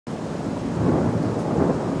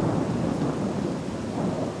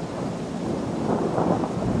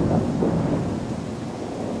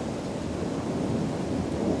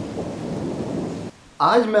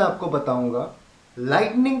आज मैं आपको बताऊंगा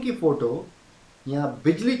लाइटनिंग की फ़ोटो या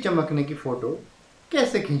बिजली चमकने की फ़ोटो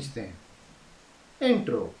कैसे खींचते हैं।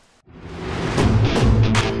 Intro.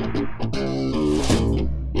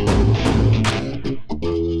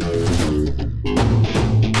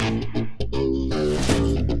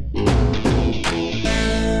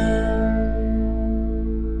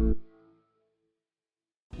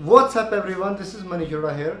 What's up everyone, this is Manish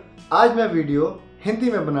here. आज मैं वीडियो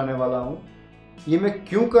हिंदी में बनाने वाला हूँ। ये मैं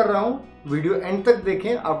क्यों कर रहा हूँ, वीडियो एंड तक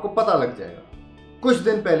देखें, आपको पता लग जाएगा। कुछ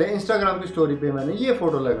दिन पहले इंस्टाग्राम की स्टोरी पे मैंने ये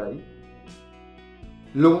फोटो लगाई।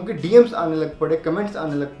 लोगों के डीएम्स आने लग पड़े, कमेंट्स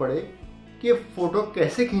आने लग पड़े कि ये फोटो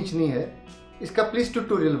कैसे खींचनी है, इसका प्लीज़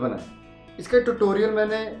ट्यूटोरियल बनाएं। इसका ट्यूटोरियल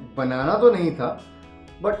मैंने बनाना तो नहीं था,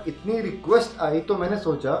 बट इतनी रिक्वेस्ट आई तो मैंने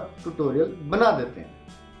सोचा ट्यूटोरियल बना देते हैं।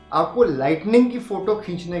 आपको लाइटनिंग की फ़ोटो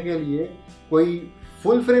खींचने के लिए कोई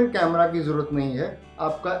फुल फ्रेम कैमरा की ज़रूरत नहीं है,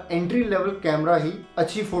 आपका एंट्री लेवल कैमरा ही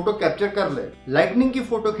अच्छी फ़ोटो कैप्चर कर ले। लाइटनिंग की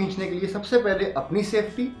फ़ोटो खींचने के लिए सबसे पहले अपनी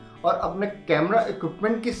सेफ्टी और अपने कैमरा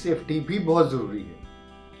इक्विपमेंट की सेफ्टी भी बहुत ज़रूरी है।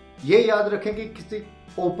 ये याद रखें कि किसी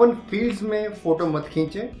ओपन फील्ड्स में फ़ोटो मत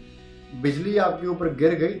खींचें। बिजली आपके ऊपर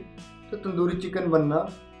गिर गई तो तंदूरी चिकन बनना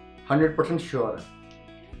 100% श्योर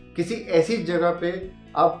है। किसी ऐसी जगह पे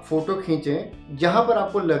आप फोटो खींचें जहां पर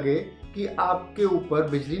आपको लगे कि आपके ऊपर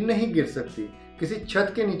बिजली नहीं गिर सकती। किसी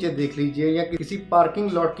छत के नीचे देख लीजिए या किसी पार्किंग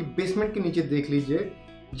लॉट की बेसमेंट के नीचे देख लीजिए,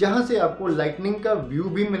 जहां से आपको लाइटनिंग का व्यू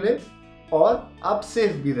भी मिले और आप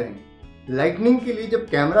सेफ भी रहें। लाइटनिंग के लिए जब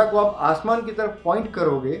कैमरा को आप आसमान की तरफ पॉइंट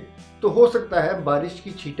करोगे तो हो सकता है बारिश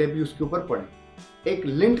की छींटें भी उसके ऊपर पड़ें। एक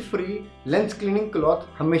lint free lens cleaning cloth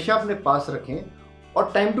हमेशा अपने पास रखें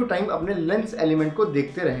और टाइम टू टाइम अपने लेंस एलिमेंट को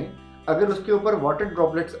देखते रहें। अगर उसके ऊपर वाटर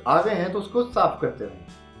ड्रॉपलेट्स आ गए हैं तो उसको साफ करते रहें।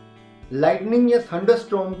 लाइटनिंग या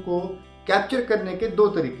थंडरस्टॉर्म को कैप्चर करने के दो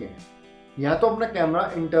तरीके हैं। या तो अपना कैमरा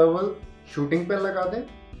इंटरवल शूटिंग पे लगा दें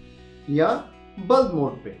या बल्ब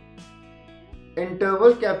मोड पे।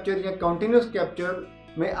 इंटरवल कैप्चर या कंटिन्यूस कैप्चर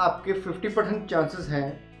में आपके 50% चांसेस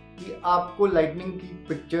हैं कि आपको लाइटनिंग की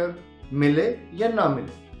पिक्चर मिले या ना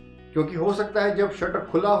मिले, क्योंकि हो सकता है जब शटर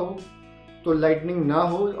खुला हो तो लाइटनिंग ना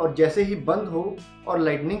हो और जैसे ही बंद हो और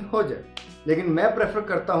लाइटनिंग हो जाए। लेकिन मैं प्रेफर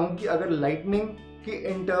करता हूं कि अगर लाइटनिंग की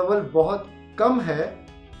इंटरवल बहुत कम है,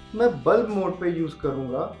 मैं बल्ब मोड पे यूज़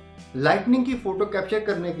करूंगा। लाइटनिंग की फ़ोटो कैप्चर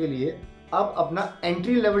करने के लिए आप अपना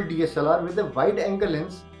entry level DSLR with a wide angle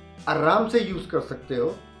lens आराम से यूज़ कर सकते हो।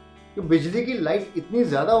 कि बिजली की लाइट इतनी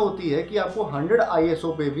ज़्यादा होती है कि आपको 100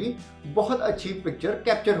 ISO पे भी बहुत अच्छी पिक्चर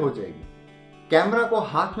कैप्चर हो जाएगी। कैमरा को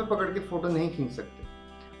हाथ में पकड़ के फ़ोटो नहीं खींच सकते।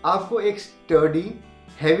 आपको एक स्टर्डी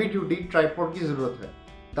हैवी ड्यूटी ट्राइपॉड की ज़रूरत है,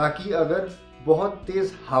 ताकि अगर बहुत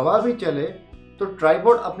तेज़ हवा भी चले तो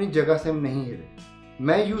ट्राइपॉड अपनी जगह से नहीं हिले।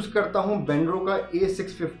 मैं यूज़ करता हूँ बेनरो का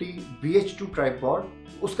A650 BH2 ट्राइपॉड।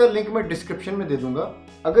 उसका लिंक मैं डिस्क्रिप्शन में दे दूंगा।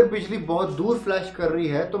 अगर बिजली बहुत दूर फ्लैश कर रही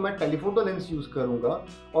है तो मैं टेलीफोटो लेंस यूज़ करूँगा,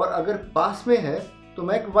 और अगर पास में है तो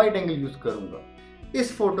मैं एक वाइड एंगल यूज़ करूँगा।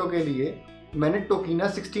 इस फोटो के लिए मैंने टोकीना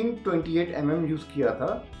 16-28mm यूज़ किया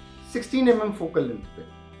था 16mm फोकल लेंथ पे।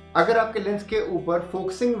 अगर आपके लेंस के ऊपर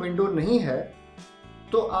फोकसिंग विंडो नहीं है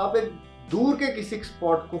तो आप एक दूर के किसी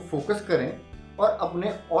स्पॉट को फोकस करें और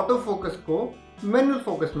अपने ऑटो फोकस को मैनुअल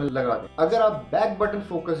फोकस में लगा दें। अगर आप बैक बटन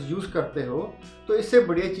फोकस यूज करते हो तो इससे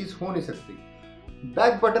बढ़िया चीज हो नहीं सकती।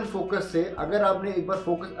 बैक बटन फोकस से अगर आपने एक बार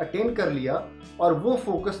फोकस अटेन कर लिया और वो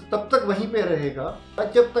फोकस तब तक वहीं पे रहेगा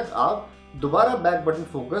जब तक आप दोबारा बैक बटन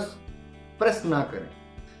फोकस प्रेस ना करें।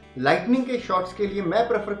 लाइटनिंग के शॉट्स के लिए मैं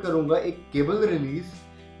प्रेफर करूंगा एक केबल रिलीज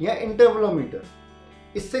या इंटरवलोमीटर।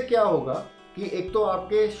 इससे क्या होगा कि एक तो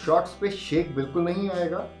आपके शॉट्स पे शेक बिल्कुल नहीं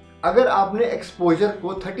आएगा। अगर आपने एक्सपोजर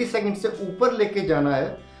को 30 सेकंड से ऊपर लेके जाना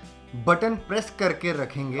है, बटन प्रेस करके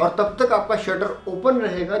रखेंगे और तब तक आपका शटर ओपन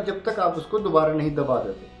रहेगा जब तक आप उसको दोबारा नहीं दबा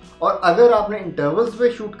देते। और अगर आपने इंटरवल्स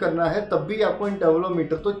पे शूट करना है तब भी आपको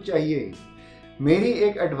इंटरवलोमीटर तो चाहिए ही। मेरी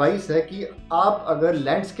एक एडवाइस है कि आप अगर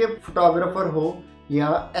लैंडस्केप फोटोग्राफर हो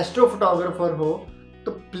या एस्ट्रो फोटोग्राफर हो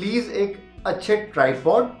तो प्लीज़ एक अच्छे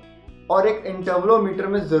ट्राइपॉड और एक इंटरवलोमीटर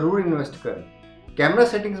में ज़रूर इन्वेस्ट करें। कैमरा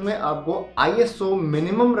सेटिंग्स में आपको ISO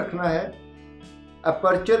मिनिमम रखना है।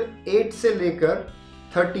 अपर्चर 8 से लेकर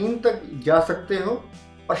 13 तक जा सकते हो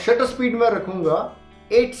और शटर स्पीड में रखूँगा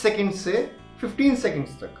 8 सेकंड से 15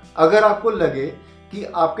 सेकंड्स तक। अगर आपको लगे कि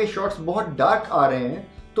आपके शॉट्स बहुत डार्क आ रहे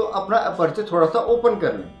हैं तो अपना अपर्चर थोड़ा सा ओपन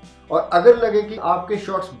कर लें, और अगर लगे कि आपके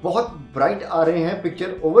शॉट्स बहुत ब्राइट आ रहे हैं,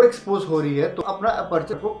 पिक्चर ओवर एक्सपोज हो रही है, तो अपना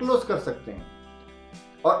अपर्चर को क्लोज कर सकते हैं।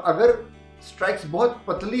 और अगर स्ट्राइक्स बहुत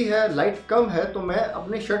पतली है, लाइट कम है, तो मैं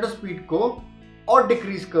अपने शटर स्पीड को और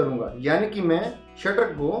डिक्रीज करूंगा, यानी कि मैं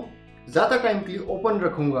शटर को ज़्यादा टाइम के लिए ओपन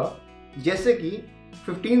रखूंगा, जैसे कि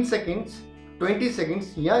 15 सेकेंड्स, 20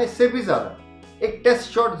 सेकेंड्स या इससे भी ज़्यादा। एक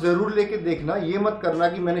टेस्ट शॉट जरूर लेके देखना। ये मत करना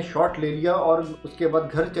कि मैंने शॉट ले लिया और उसके बाद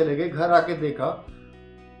घर चले गए, घर आके देखा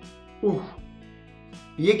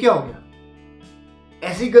ये क्या हो गया।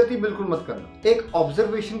 ऐसी गलती बिल्कुल मत करना। एक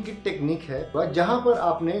ऑब्जर्वेशन की टेक्निक है, जहां पर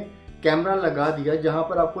आपने कैमरा लगा दिया, जहां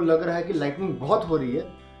पर आपको लग रहा है कि लाइटनिंग बहुत हो रही है,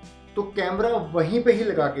 तो कैमरा वहीं पे ही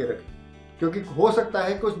लगा के रखें, क्योंकि हो सकता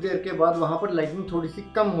है कुछ देर के बाद वहां पर लाइटनिंग थोड़ी सी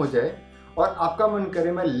कम हो जाए और आपका मन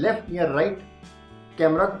करे मैं लेफ्ट या राइट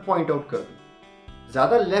कैमरा को पॉइंट आउट कर दूं।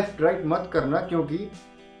 ज़्यादा लेफ्ट राइट मत करना, क्योंकि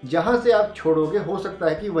जहां से आप छोड़ोगे हो सकता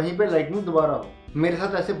है कि वहीं पे लाइटनिंग दोबारा हो। मेरे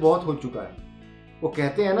साथ ऐसे बहुत हो चुका है। वो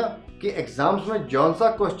कहते हैं ना कि एग्जाम्स में जौन सा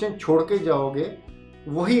क्वेश्चन छोड़ के जाओगे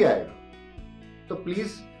वही आएगा। तो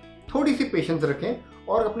प्लीज़ थोड़ी सी पेशेंस रखें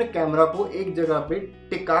और अपने कैमरा को एक जगह पे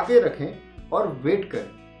टिका के रखें और वेट करें।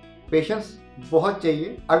 पेशेंस बहुत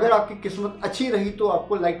चाहिए। अगर आपकी किस्मत अच्छी रही तो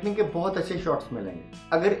आपको लाइटनिंग के बहुत अच्छे शॉट्स मिलेंगे।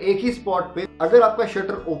 अगर एक ही स्पॉट पे अगर आपका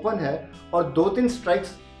शटर ओपन है और 2-3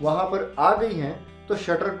 स्ट्राइक्स वहां पर आ गई हैं तो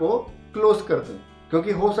शटर को क्लोज कर दें,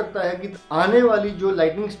 क्योंकि हो सकता है कि आने वाली जो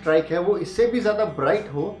लाइटनिंग स्ट्राइक है वो इससे भी ज़्यादा ब्राइट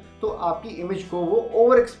हो तो आपकी इमेज को वो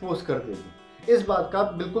ओवर एक्सपोज कर देगी। इस बात का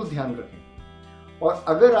बिल्कुल ध्यान रखें। और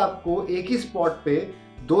अगर आपको एक ही स्पॉट पे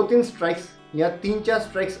 2-3 स्ट्राइक्स या 3-4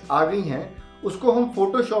 स्ट्राइक्स आ गई हैं, उसको हम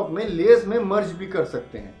फोटोशॉप में लेयर्स में मर्ज भी कर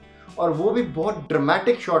सकते हैं और वो भी बहुत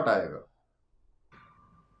ड्रामेटिक शॉट आएगा।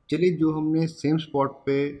 चलिए, जो हमने सेम स्पॉट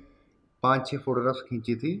पे 5-6 फोटोग्राफ्स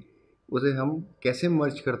खींची थी उसे हम कैसे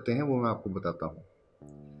मर्ज करते हैं वो मैं आपको बताता हूँ।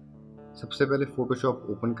 सबसे पहले फोटोशॉप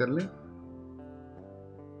ओपन कर लें,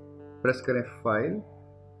 प्रेस करें file,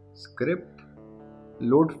 script,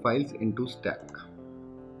 load files into stack.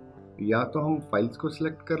 या तो हम फाइल्स को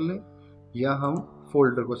सिलेक्ट कर लें या हम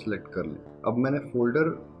फोल्डर को सिलेक्ट कर लें। अब मैंने फोल्डर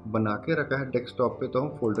बना के रखा है डेस्कटॉप पे, तो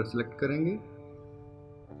हम फोल्डर सिलेक्ट करेंगे,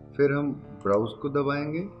 फिर हम ब्राउज को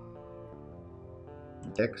दबाएंगे,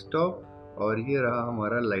 डेस्कटॉप, और ये रहा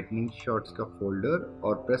हमारा लाइटनिंग शॉट्स का फोल्डर,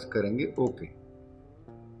 और प्रेस करेंगे ओके।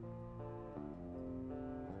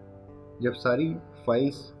 जब सारी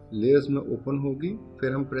फाइल्स लेयर्स में ओपन होगी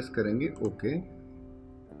फिर हम प्रेस करेंगे ओके।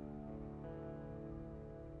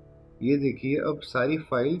 ये देखिए अब सारी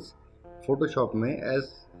फाइल्स फोटोशॉप में एज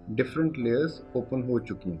डिफरेंट लेयर्स ओपन हो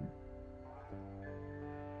चुकी हैं।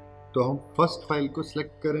 तो हम फर्स्ट फाइल को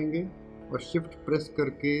सिलेक्ट करेंगे और शिफ्ट प्रेस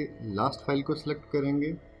करके लास्ट फाइल को सिलेक्ट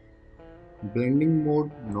करेंगे। ब्लेंडिंग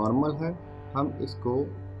मोड नॉर्मल है, हम इसको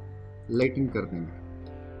लाइटिंग कर देंगे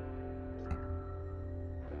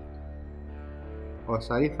और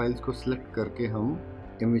सारी फाइल्स को सिलेक्ट करके हम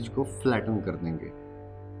इमेज को फ्लैटन कर देंगे।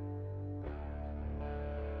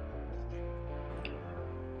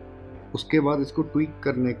 उसके बाद इसको ट्वीक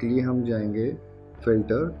करने के लिए हम जाएंगे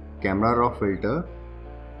फिल्टर, कैमरा रॉ फिल्टर,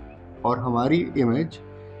 और हमारी इमेज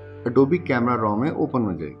एडोबी कैमरा रॉ में ओपन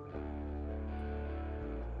हो जाएगी।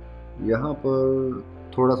 यहाँ पर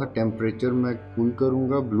थोड़ा सा टेम्परेचर मैं कूल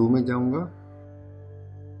करूँगा, ब्लू में जाऊँगा,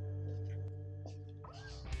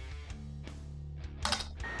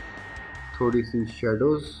 थोड़ी सी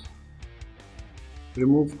शेडोज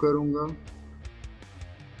रिमूव करूँगा,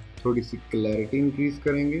 थोड़ी सी क्लैरिटी इंक्रीज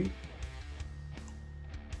करेंगे,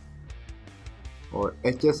 और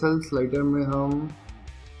HSL स्लाइडर में हम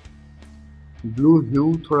ब्लू ह्यू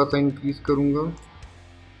थोड़ा सा इंक्रीज करूँगा,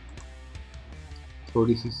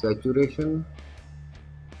 थोड़ी सी सैचुरेशन।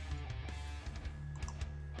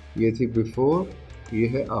 ये थी बिफोर, ये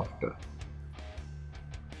है आफ्टर।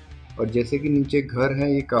 और जैसे कि नीचे घर हैं,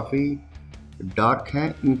 ये काफ़ी डार्क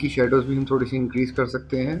हैं, इनकी शेडोज भी हम थोड़ी सी इंक्रीज कर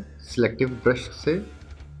सकते हैं। सिलेक्टिव ब्रश से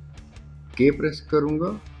के प्रेस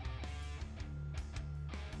करूँगा,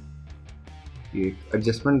 ये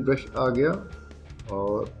एडजस्टमेंट ब्रश आ गया,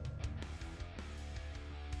 और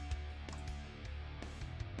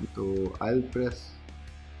तो I will press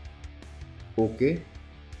okay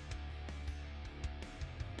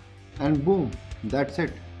and boom, that's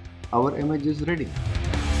it, our image is ready.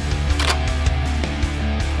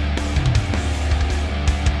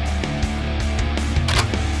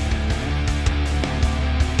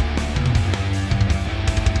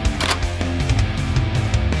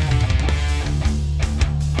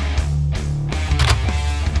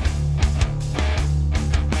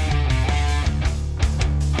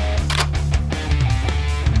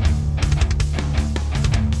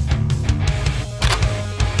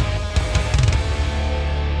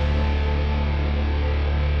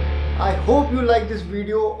 I hope you like this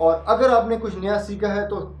video, और अगर आपने कुछ नया सीखा है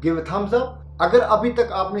तो गिव अ थम्स अप। अगर अभी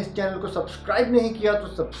तक आपने इस चैनल को सब्सक्राइब नहीं किया तो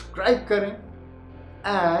सब्सक्राइब करें,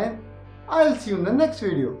 and I will see you in the next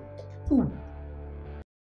video.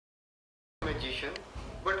 Magician,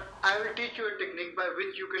 but I will teach you a technique by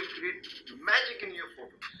which you can create magic in your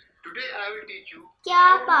photos. Today I will teach you क्या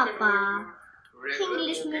पापा?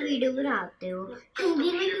 English में video बनाते हो,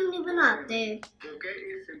 हिंदी में क्यों नहीं बनाते?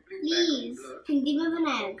 Please Hindi में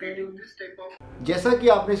बनाया करो। जैसा कि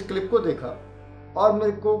आपने इस क्लिप को देखा और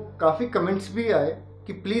मेरे को काफ़ी कमेंट्स भी आए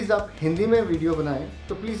कि प्लीज़ आप हिंदी में वीडियो बनाएं,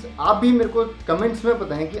 तो प्लीज़ आप भी मेरे को कमेंट्स में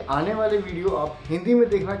बताएं कि आने वाले वीडियो आप हिंदी में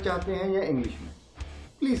देखना चाहते हैं या इंग्लिश में।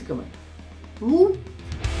 Please comment.